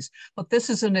countries. But this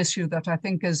is an issue that I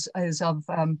think is of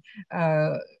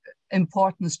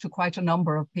importance to quite a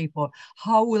number of people.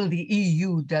 How will the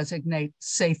EU designate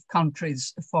safe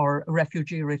countries for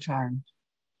refugee return?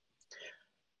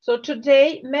 So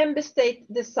today, member states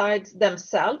decide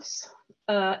themselves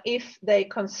if they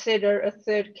consider a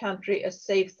third country a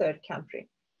safe third country.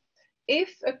 If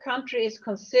a country is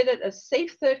considered a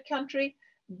safe third country,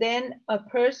 then a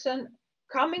person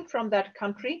coming from that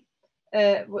country,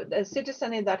 a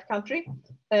citizen in that country,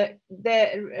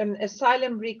 their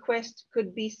asylum request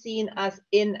could be seen as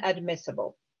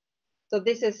inadmissible. So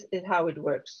this is how it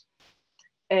works.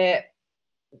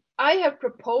 I have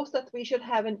proposed that we should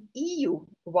have an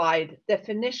EU-wide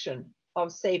definition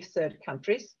of safe third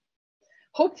countries.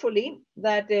 Hopefully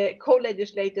that the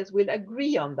co-legislators will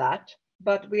agree on that,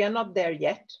 but we are not there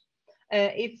yet.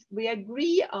 If we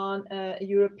agree on a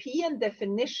European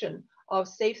definition of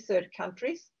safe third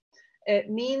countries, it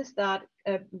means that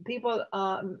people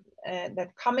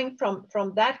that coming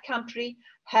from that country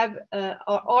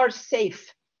are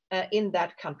safe in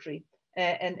that country,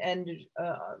 and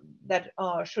that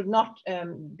should not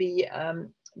be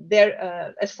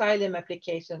their asylum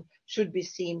application should be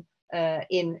seen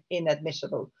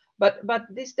inadmissible. But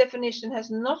this definition has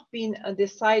not been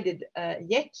decided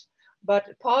yet.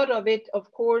 But part of it, of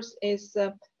course, is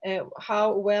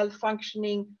how well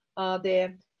functioning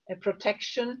the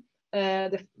protection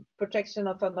the protection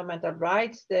of fundamental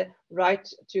rights, the right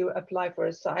to apply for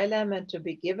asylum and to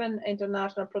be given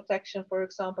international protection, for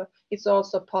example. It's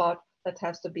also part that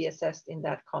has to be assessed in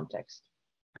that context.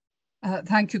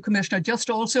 Thank you, Commissioner. Just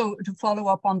also to follow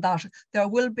up on that, there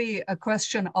will be a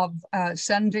question of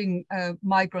sending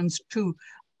migrants to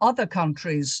other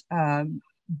countries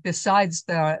besides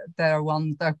their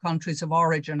countries of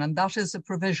origin, and that is a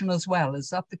provision as well. Is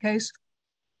that the case?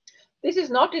 This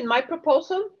is not in my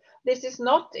proposal. This is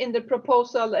not in the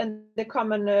proposal and the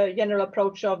common general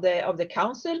approach of the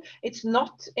Council. It's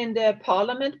not in the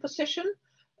Parliament position.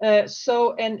 I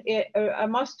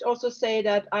must also say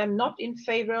that I'm not in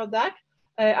favor of that.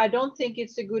 I don't think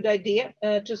it's a good idea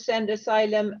to send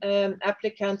asylum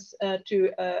applicants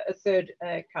to a third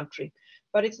country.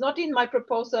 But it's not in my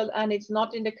proposal, and it's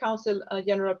not in the Council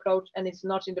general approach, and it's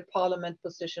not in the Parliament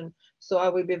position. So I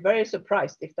will be very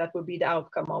surprised if that would be the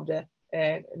outcome of the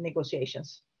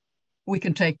negotiations. We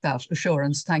can take that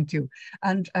assurance. Thank you.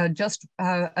 And just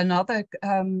another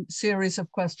series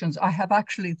of questions. I have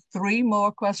actually 3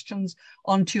 more questions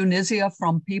on Tunisia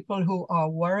from people who are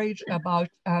worried about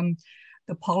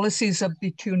the policies of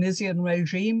the Tunisian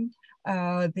regime,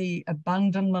 the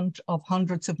abandonment of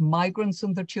hundreds of migrants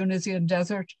in the Tunisian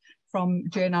desert, from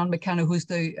Jane Ann McKenna, who's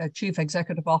the Chief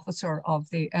Executive Officer of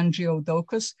the NGO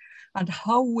DOCUS, and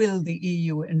how will the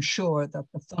EU ensure that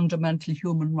the fundamental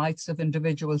human rights of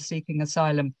individuals seeking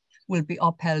asylum will be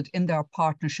upheld in their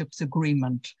partnerships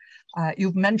agreement?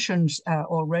 You've mentioned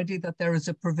already that there is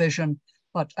a provision,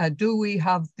 but do we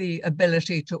have the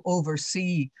ability to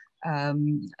oversee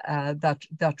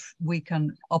that we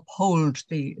can uphold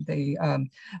the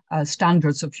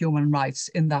standards of human rights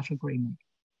in that agreement?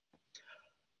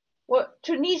 Well,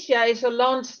 Tunisia is a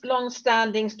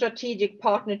long-standing strategic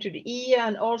partner to the EU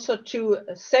and also to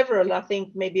several, I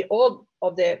think maybe all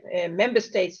of the member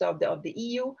states of the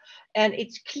EU. And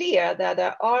it's clear that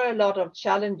there are a lot of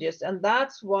challenges, and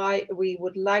that's why we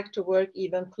would like to work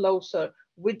even closer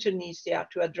with Tunisia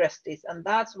to address this. And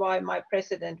that's why my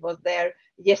president was there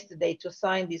yesterday to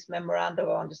sign this memorandum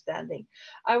of understanding.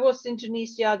 I was in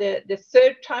Tunisia the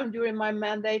 3rd time during my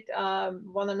mandate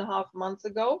 1.5 months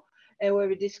ago, where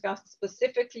we discussed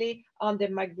specifically on the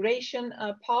migration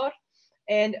part.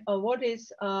 And what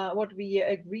we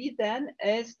agreed then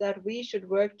is that we should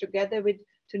work together with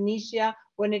Tunisia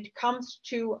when it comes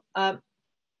to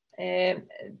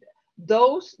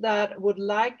those that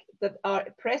are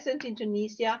present in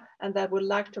Tunisia and that would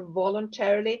like to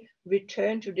voluntarily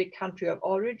return to the country of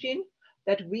origin,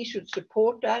 that we should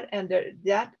support that, and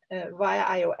that via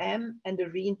IOM and the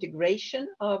reintegration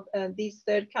of these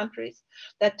third countries,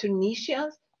 that Tunisia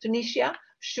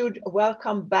should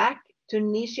welcome back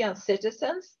Tunisian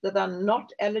citizens that are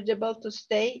not eligible to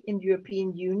stay in the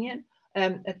European Union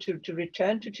to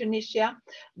return to Tunisia,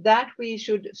 that we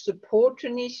should support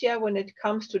Tunisia when it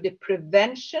comes to the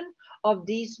prevention of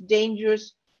these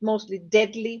dangerous, mostly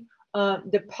deadly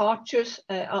departures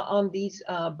on these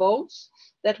boats,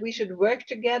 that we should work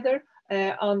together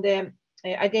on the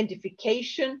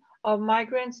identification of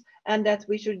migrants, and that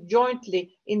we should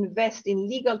jointly invest in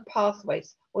legal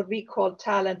pathways, what we call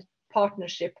talent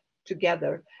partnership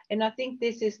together. And I think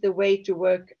this is the way to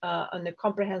work on a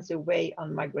comprehensive way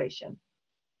on migration.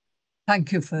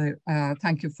 Thank you for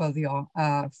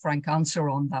the frank answer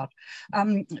on that.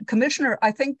 Commissioner,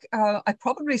 I think I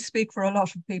probably speak for a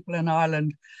lot of people in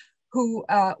Ireland who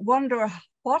wonder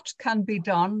what can be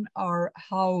done, or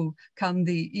how can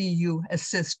the EU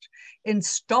assist in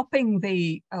stopping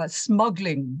the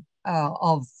smuggling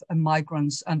of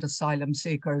migrants and asylum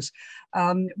seekers.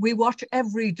 We watch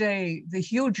every day the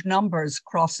huge numbers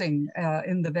crossing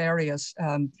in the various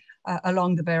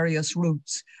along the various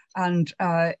routes, and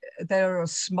there are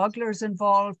smugglers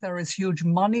involved. There is huge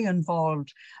money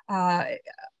involved.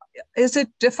 Is it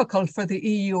difficult for the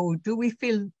EU? Do we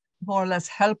feel more or less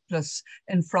helpless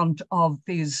in front of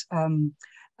these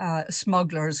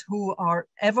smugglers who are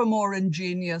ever more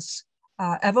ingenious,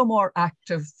 ever more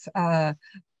active,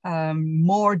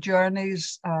 more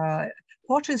journeys?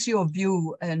 What is your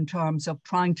view in terms of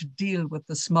trying to deal with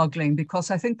the smuggling?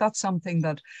 Because I think that's something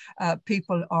that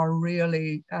people are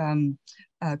really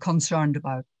concerned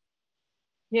about.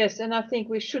 Yes, and I think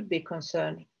we should be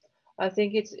concerned. I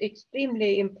think it's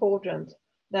extremely important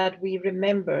that we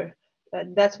remember,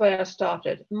 that's why I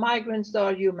started. Migrants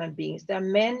are human beings. They're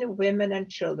men, women, and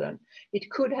children. It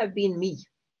could have been me.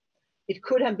 It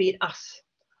could have been us.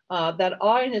 That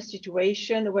are in a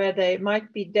situation where they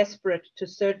might be desperate to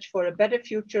search for a better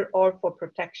future or for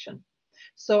protection.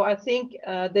 So I think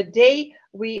the day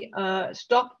we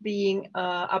stop being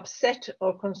upset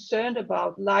or concerned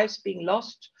about lives being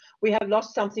lost, we have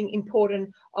lost something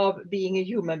important of being a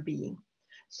human being.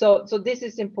 So this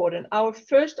is important. Our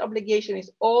first obligation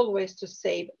is always to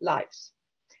save lives.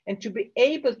 And to be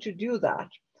able to do that,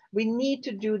 we need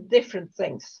to do different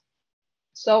things.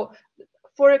 So,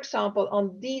 for example,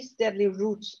 on these deadly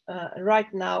routes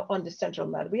right now on the Central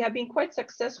Med, we have been quite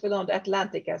successful on the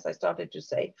Atlantic, as I started to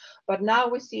say, but now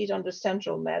we see it on the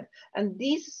Central Med. And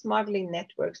these smuggling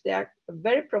networks, they are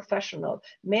very professional.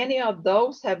 Many of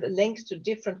those have links to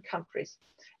different countries.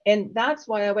 And that's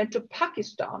why I went to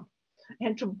Pakistan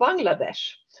and to Bangladesh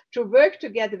to work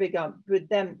together with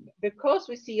them, because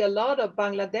we see a lot of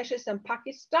Bangladeshis and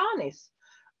Pakistanis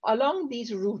along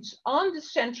these routes on the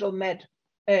Central Med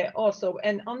also.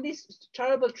 And on this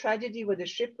terrible tragedy with the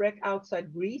shipwreck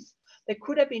outside Greece, there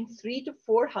could have been 300 to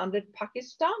 400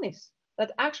 Pakistanis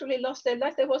that actually lost their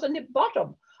life. They was on the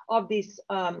bottom of this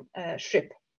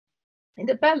ship, in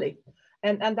the belly.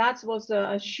 And that was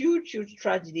a huge, huge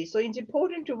tragedy. So it's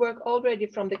important to work already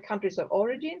from the countries of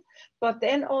origin, but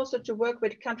then also to work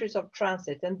with countries of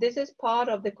transit. And this is part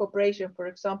of the cooperation, for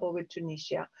example, with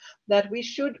Tunisia, that we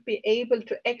should be able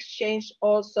to exchange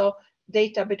also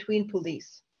data between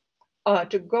police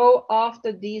to go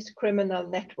after these criminal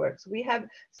networks. We have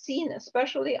seen,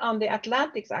 especially on the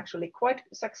Atlantics, actually quite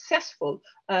successful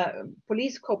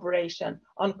police cooperation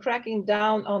on cracking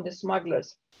down on the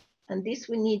smugglers. And this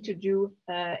we need to do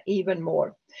even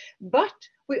more. But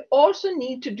we also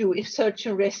need to do search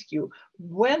and rescue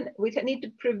when we need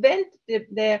to prevent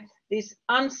this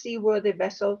unseaworthy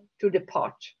vessel to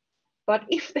depart. But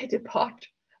if they depart,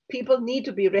 people need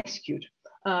to be rescued.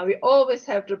 We always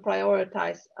have to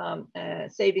prioritize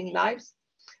saving lives,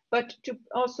 but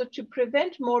also to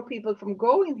prevent more people from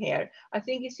going here. I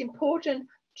think it's important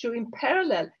to, in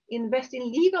parallel, invest in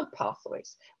legal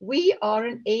pathways. We are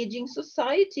an aging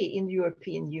society in the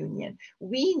European Union.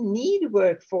 We need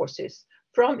workforces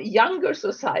from younger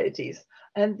societies.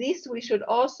 And this we should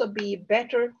also be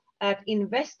better at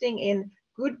investing in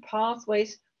good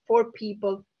pathways for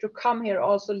people to come here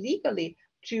also legally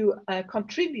to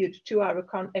contribute to our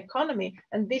economy.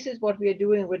 And this is what we are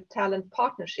doing with Talent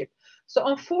Partnership. So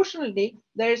unfortunately,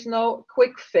 there is no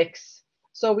quick fix.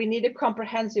 So we need a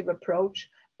comprehensive approach.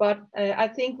 But I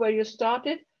think where you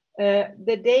started,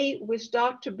 the day we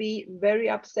start to be very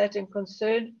upset and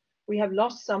concerned, we have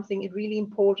lost something really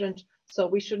important. So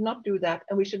we should not do that.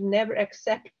 And we should never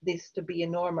accept this to be a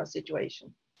normal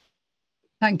situation.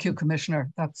 Thank you,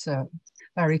 Commissioner. That's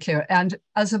very clear. And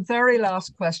as a very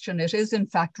last question, it is in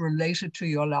fact related to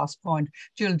your last point.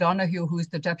 Jill Donoghue, who's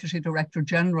the Deputy Director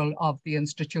General of the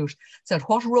Institute, said,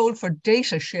 what role for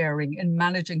data sharing in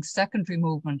managing secondary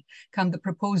movement can the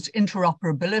proposed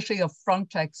interoperability of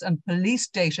Frontex and police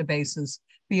databases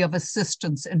be of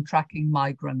assistance in tracking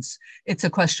migrants? It's a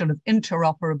question of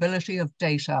interoperability of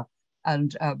data,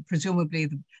 and presumably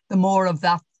the more of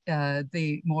that,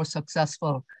 the more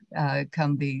successful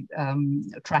can the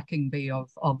tracking be of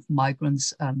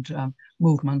migrants and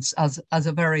movements, as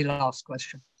a very last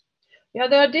question. Yeah,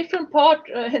 there are different parts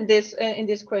in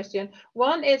this question.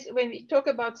 One is when we talk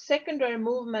about secondary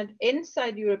movement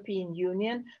inside the European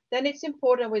Union, then it's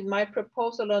important with my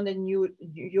proposal on the new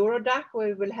Eurodac, where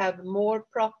we will have more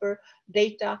proper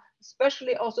data,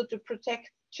 especially also to protect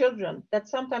children that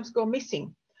sometimes go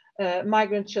missing.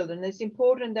 Migrant children. It's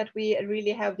important that we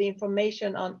really have the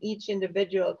information on each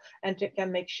individual and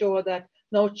can make sure that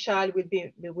no child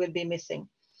will be missing.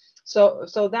 So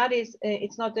that is,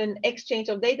 it's not an exchange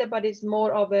of data, but it's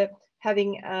more of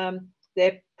having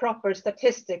the proper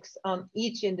statistics on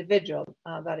each individual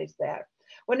that is there.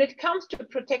 When it comes to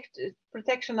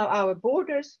protection of our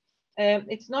borders,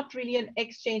 it's not really an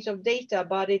exchange of data,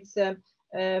 but it's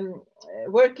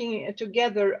working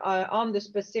together on the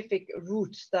specific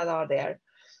routes that are there.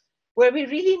 Where we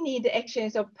really need the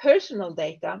exchange of personal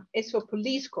data is for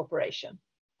police cooperation.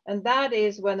 And that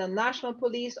is when a national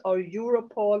police or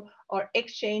Europol are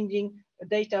exchanging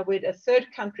data with a third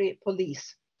country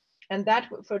police. And that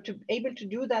to be able to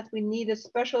do that, we need a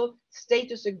special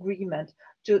status agreement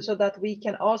so that we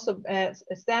can also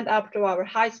stand up to our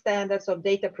high standards of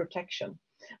data protection.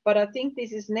 But I think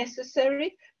this is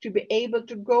necessary to be able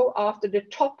to go after the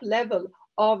top level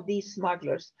of these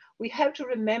smugglers. We have to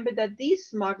remember that these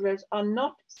smugglers are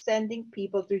not sending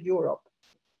people to Europe.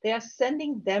 They are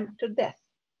sending them to death.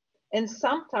 And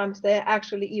sometimes they are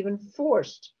actually even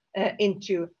forced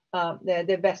into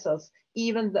the vessels,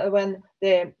 even when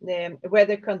the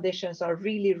weather conditions are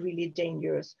really, really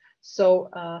dangerous. So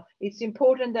it's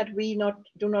important that we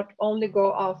do not only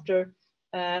go after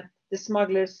the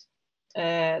smugglers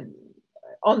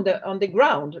on the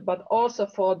ground, but also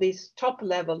for this top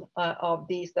level of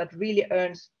these that really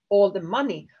earns all the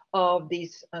money of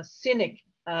this cynic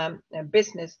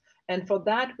business. And for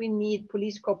that, we need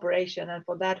police cooperation. And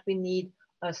for that, we need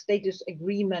a status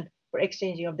agreement for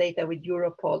exchanging of data with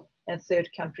Europol and third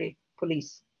country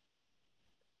police.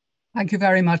 Thank you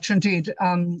very much indeed.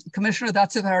 Commissioner,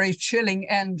 that's a very chilling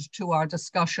end to our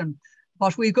discussion,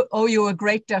 but we owe you a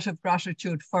great debt of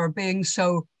gratitude for being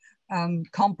so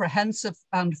comprehensive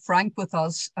and frank with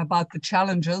us about the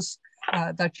challenges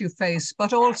that you face,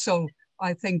 but also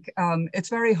I think it's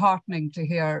very heartening to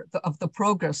hear of the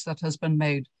progress that has been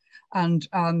made. And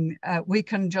we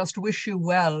can just wish you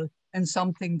well in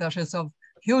something that is of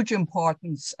huge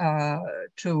importance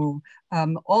to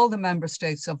all the member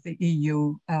states of the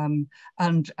EU and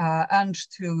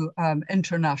to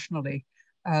internationally,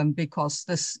 because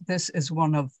this is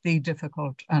one of the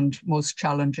difficult and most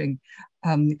challenging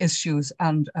issues.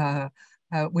 And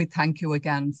we thank you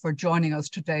again for joining us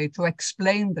today to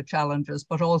explain the challenges,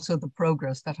 but also the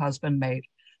progress that has been made.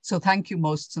 So thank you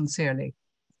most sincerely.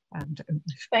 And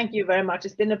thank you very much.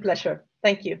 It's been a pleasure.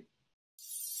 Thank you.